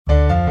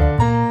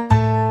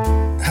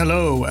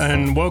Hello,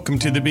 and welcome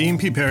to the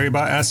BNP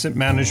Paribas Asset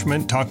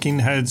Management Talking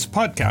Heads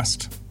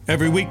podcast.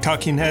 Every week,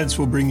 Talking Heads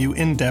will bring you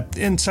in-depth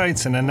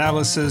insights and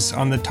analysis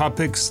on the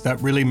topics that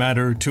really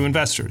matter to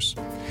investors.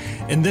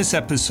 In this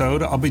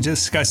episode, I'll be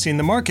discussing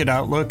the market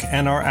outlook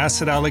and our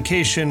asset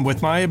allocation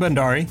with Maya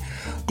Bhandari,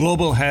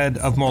 Global Head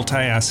of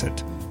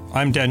Multi-Asset.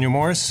 I'm Daniel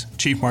Morris,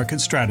 Chief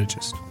Market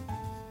Strategist.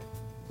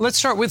 Let's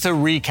start with a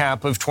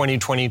recap of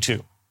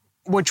 2022,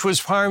 which was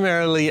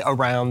primarily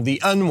around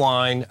the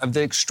unwind of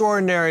the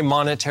extraordinary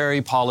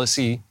monetary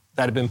policy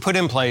that had been put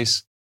in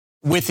place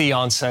with the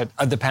onset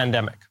of the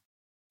pandemic.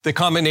 The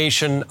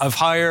combination of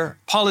higher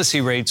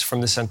policy rates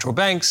from the central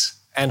banks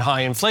and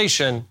high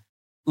inflation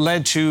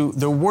led to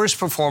the worst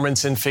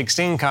performance in fixed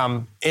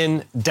income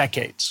in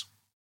decades.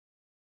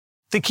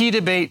 The key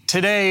debate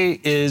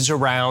today is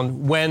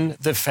around when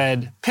the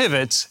Fed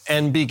pivots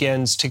and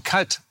begins to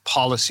cut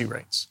policy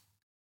rates.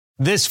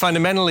 This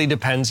fundamentally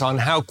depends on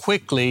how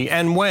quickly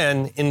and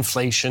when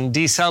inflation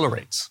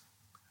decelerates.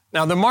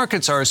 Now, the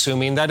markets are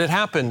assuming that it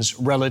happens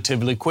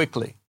relatively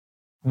quickly,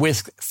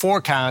 with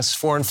forecasts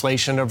for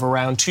inflation of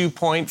around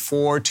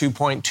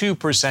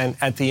 2.2%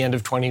 at the end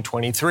of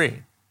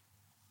 2023.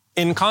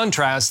 In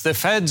contrast, the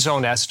Fed's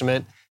own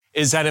estimate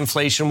is that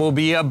inflation will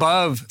be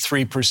above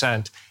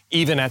 3%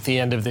 even at the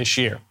end of this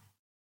year.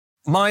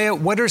 Maya,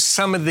 what are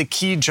some of the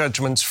key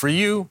judgments for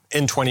you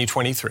in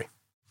 2023?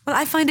 Well,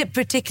 I find it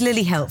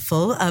particularly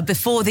helpful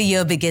before the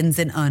year begins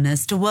in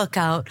earnest to work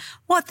out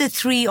what the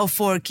 3 or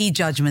 4 key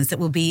judgments that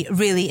will be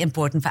really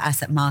important for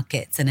asset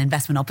markets and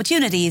investment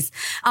opportunities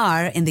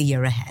are in the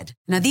year ahead.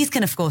 Now, these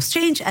can, of course,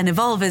 change and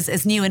evolve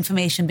as new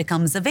information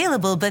becomes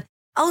available, but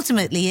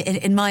ultimately,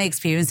 in my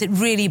experience, it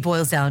really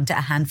boils down to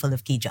a handful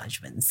of key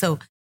judgments. So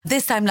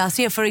this time last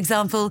year, for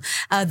example,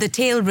 the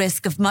tail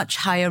risk of much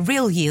higher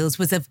real yields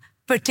was of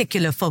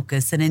particular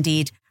focus, and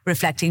indeed,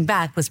 reflecting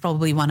back, was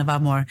probably one of our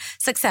more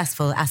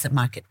successful asset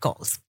market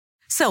calls.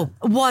 So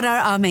what are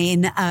our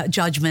main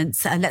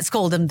judgments? Let's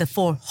call them the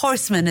 4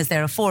 horsemen, as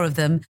there are 4 of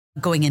them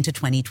going into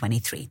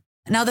 2023.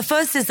 Now, the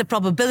first is the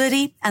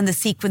probability and the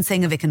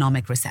sequencing of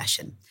economic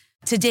recession.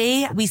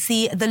 Today, we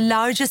see the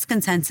largest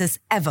consensus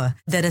ever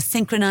that a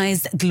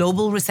synchronized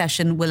global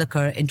recession will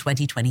occur in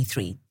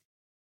 2023.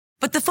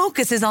 But the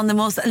focus is on the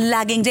most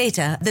lagging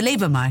data, the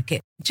labor market,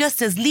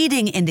 just as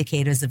leading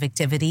indicators of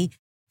activity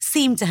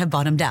seem to have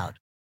bottomed out.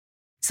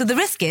 So the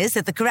risk is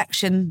that the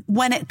correction,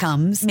 when it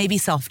comes, may be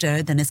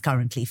softer than is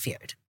currently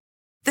feared.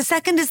 The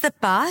second is the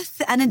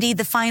path and indeed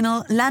the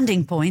final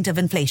landing point of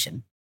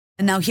inflation.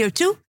 And now here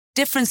too,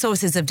 different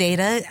sources of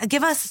data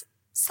give us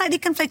slightly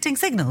conflicting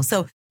signals.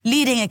 So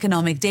leading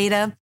economic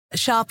data,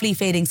 sharply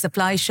fading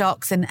supply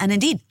shocks, and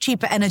indeed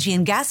cheaper energy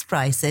and gas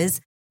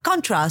prices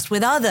contrast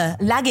with other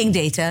lagging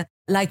data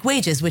like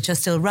wages, which are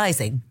still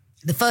rising.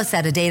 The first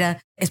set of data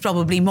is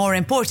probably more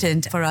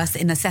important for us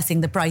in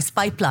assessing the price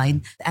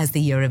pipeline as the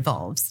year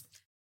evolves.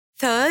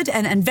 Third,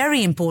 and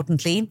very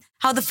importantly,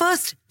 how the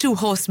first 2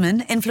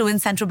 horsemen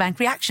influence central bank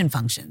reaction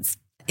functions.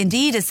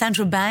 Indeed, as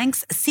central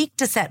banks seek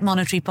to set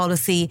monetary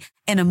policy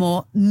in a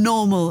more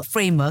normal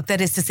framework,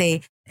 that is to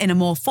say, in a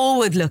more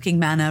forward-looking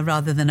manner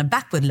rather than a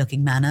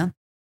backward-looking manner,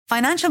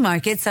 financial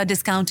markets are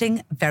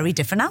discounting very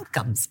different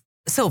outcomes.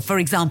 So, for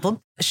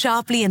example,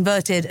 sharply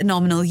inverted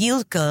nominal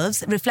yield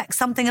curves reflect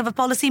something of a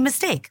policy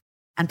mistake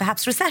and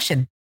perhaps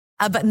recession.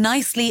 But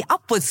nicely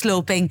upward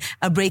sloping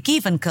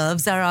break-even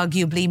curves are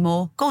arguably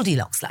more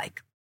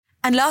Goldilocks-like.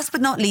 And last but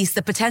not least,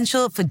 the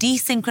potential for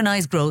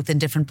desynchronized growth in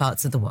different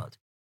parts of the world.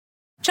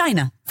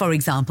 China, for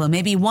example,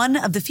 may be one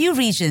of the few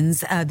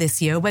regions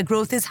this year where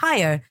growth is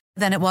higher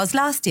than it was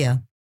last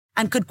year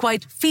and could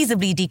quite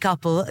feasibly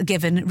decouple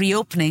given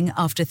reopening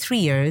after 3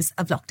 years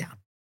of lockdown.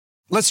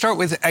 Let's start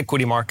with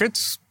equity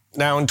markets.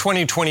 Now, in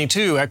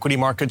 2022, equity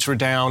markets were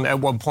down at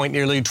one point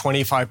nearly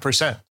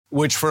 25%,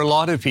 which for a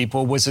lot of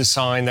people was a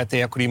sign that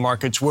the equity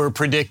markets were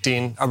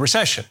predicting a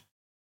recession.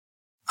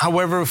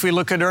 However, if we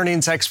look at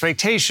earnings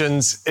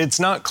expectations, it's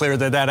not clear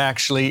that that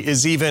actually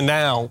is even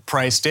now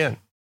priced in.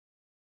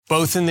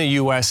 Both in the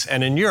US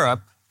and in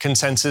Europe,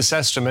 consensus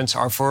estimates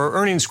are for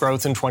earnings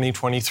growth in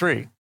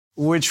 2023,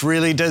 which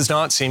really does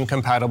not seem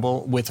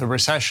compatible with a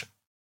recession.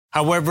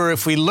 However,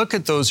 if we look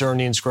at those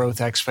earnings growth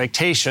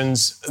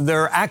expectations,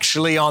 they're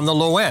actually on the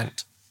low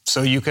end.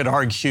 So you could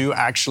argue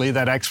actually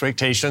that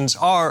expectations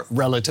are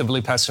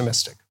relatively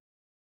pessimistic.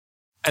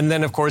 And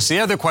then, of course, the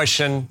other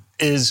question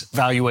is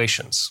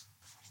valuations.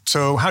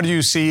 So how do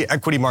you see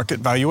equity market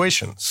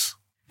valuations?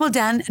 Well,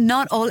 Dan,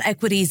 not all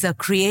equities are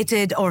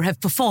created or have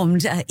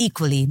performed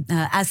equally.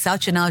 As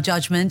such, in our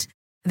judgment,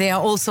 they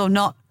are also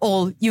not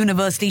all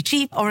universally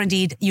cheap or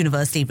indeed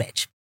universally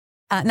rich.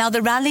 Now,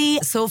 the rally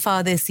so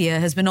far this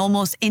year has been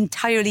almost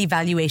entirely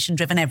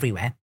valuation-driven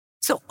everywhere.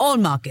 So all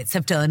markets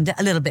have turned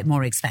a little bit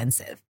more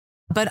expensive.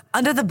 But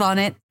under the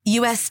bonnet,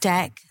 US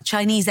tech,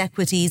 Chinese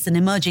equities, and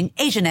emerging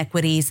Asian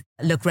equities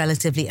look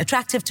relatively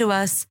attractive to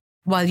us,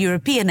 while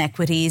European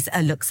equities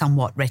look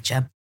somewhat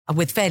richer,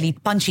 with fairly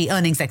punchy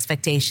earnings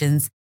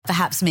expectations,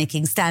 perhaps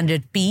making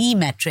standard PE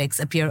metrics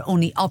appear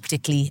only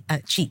optically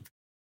cheap.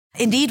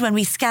 Indeed, when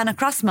we scan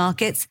across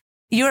markets,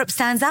 Europe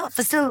stands out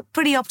for still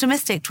pretty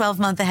optimistic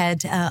 12-month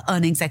ahead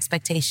earnings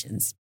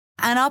expectations.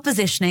 And our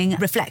positioning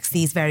reflects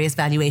these various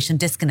valuation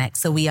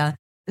disconnects. So we are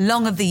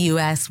long of the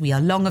US, we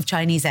are long of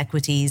Chinese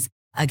equities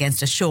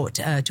against a short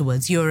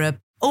towards Europe.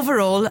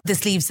 Overall,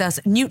 this leaves us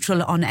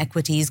neutral on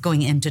equities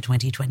going into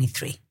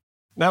 2023.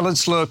 Now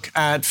let's look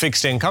at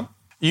fixed income.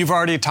 You've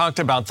already talked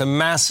about the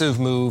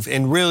massive move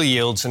in real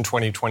yields in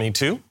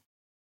 2022.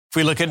 If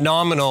we look at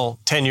nominal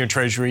 10-year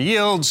Treasury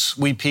yields,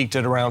 we peaked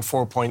at around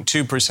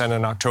 4.2%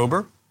 in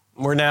October.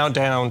 We're now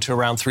down to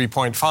around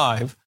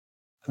 3.5%.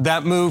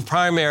 That move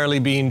primarily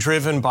being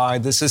driven by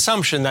this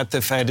assumption that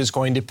the Fed is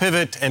going to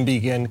pivot and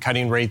begin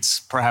cutting rates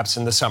perhaps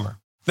in the summer.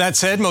 That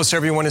said, most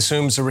everyone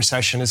assumes a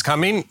recession is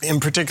coming, in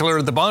particular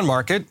the bond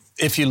market,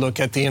 if you look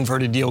at the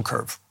inverted yield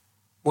curve.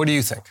 What do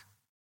you think?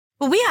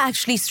 Well, we are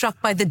actually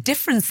struck by the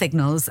different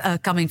signals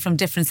coming from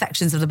different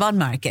sections of the bond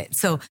market.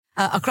 So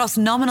across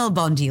nominal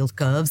bond yield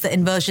curves, the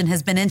inversion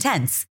has been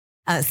intense,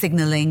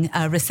 signaling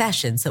a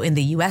recession. So in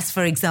the US,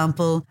 for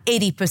example,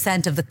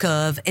 80% of the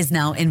curve is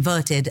now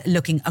inverted,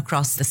 looking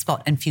across the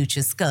spot and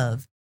futures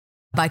curve.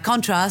 By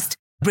contrast,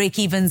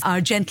 break-evens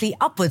are gently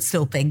upward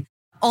sloping,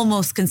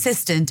 almost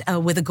consistent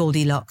with a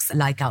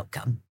Goldilocks-like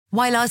outcome.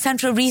 While our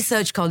central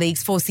research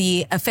colleagues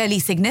foresee a fairly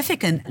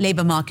significant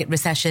labor market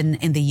recession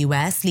in the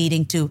US,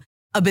 leading to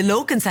a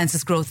below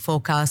consensus growth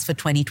forecast for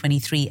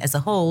 2023 as a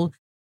whole,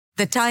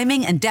 the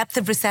timing and depth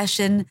of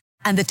recession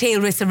and the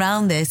tail risk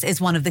around this is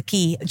one of the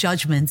key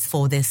judgments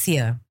for this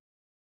year.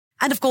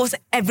 And of course,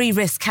 every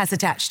risk has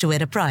attached to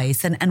it a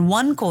price. And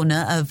one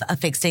corner of a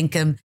fixed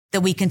income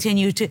that we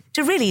continue to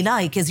really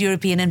like is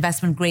European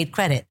investment grade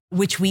credit,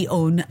 which we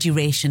own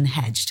duration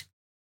hedged.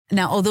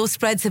 Now, although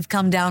spreads have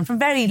come down from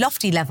very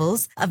lofty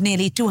levels of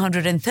nearly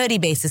 230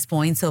 basis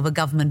points over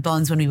government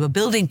bonds when we were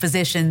building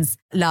positions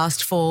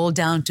last fall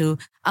down to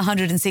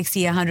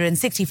 160,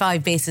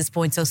 165 basis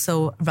points or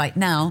so right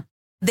now,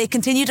 they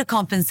continue to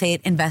compensate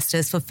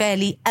investors for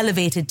fairly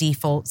elevated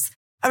defaults,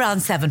 around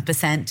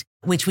 7%,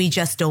 which we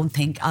just don't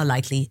think are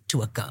likely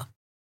to occur.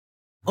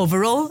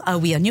 Overall,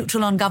 we are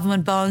neutral on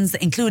government bonds,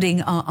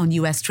 including on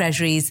US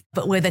Treasuries,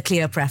 but with a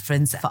clear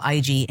preference for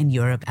IG in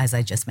Europe, as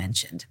I just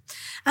mentioned.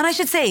 And I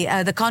should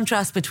say the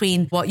contrast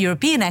between what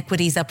European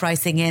equities are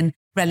pricing in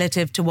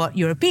relative to what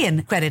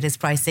European credit is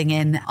pricing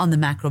in on the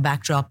macro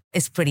backdrop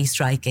is pretty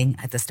striking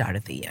at the start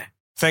of the year.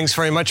 Thanks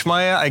very much,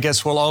 Maya. I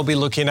guess we'll all be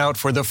looking out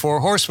for the four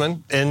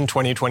horsemen in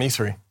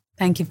 2023.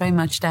 Thank you very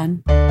much,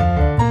 Dan.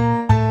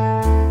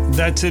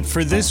 That's it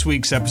for this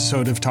week's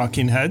episode of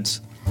Talking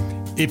Heads.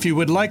 If you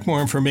would like more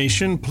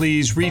information,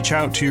 please reach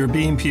out to your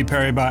BNP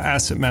Paribas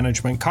Asset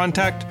Management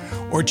contact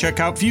or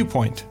check out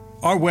Viewpoint,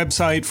 our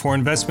website for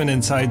investment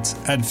insights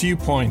at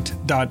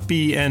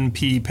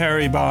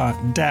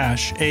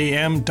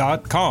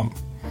viewpoint.bnpparibas-am.com.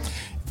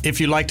 If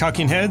you like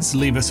Talking Heads,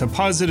 leave us a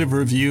positive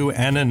review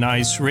and a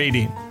nice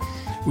rating.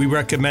 We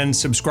recommend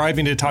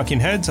subscribing to Talking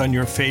Heads on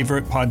your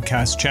favorite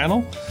podcast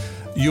channel.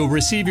 You'll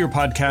receive your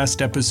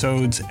podcast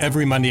episodes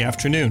every Monday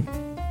afternoon.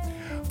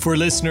 For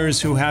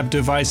listeners who have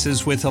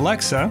devices with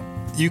Alexa,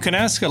 you can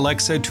ask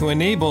Alexa to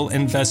enable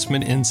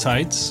Investment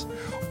Insights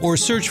or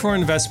search for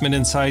Investment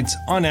Insights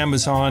on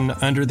Amazon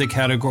under the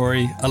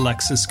category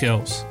Alexa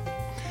Skills.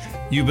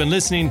 You've been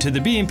listening to the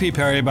BNP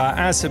Paribas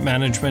Asset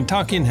Management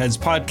Talking Heads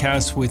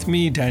podcast with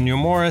me, Daniel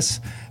Morris,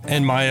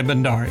 and Maya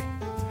Bhandari.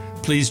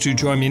 Please do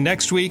join me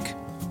next week.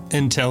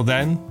 Until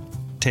then,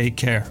 take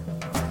care.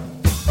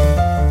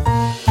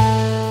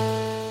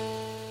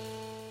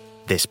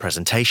 This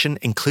presentation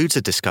includes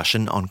a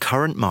discussion on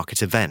current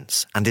market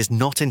events and is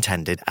not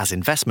intended as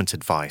investment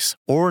advice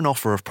or an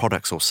offer of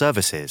products or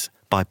services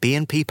by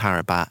BNP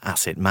Paribas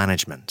Asset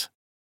Management.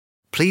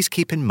 Please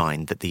keep in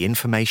mind that the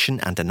information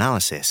and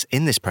analysis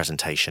in this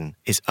presentation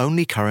is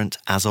only current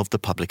as of the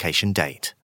publication date.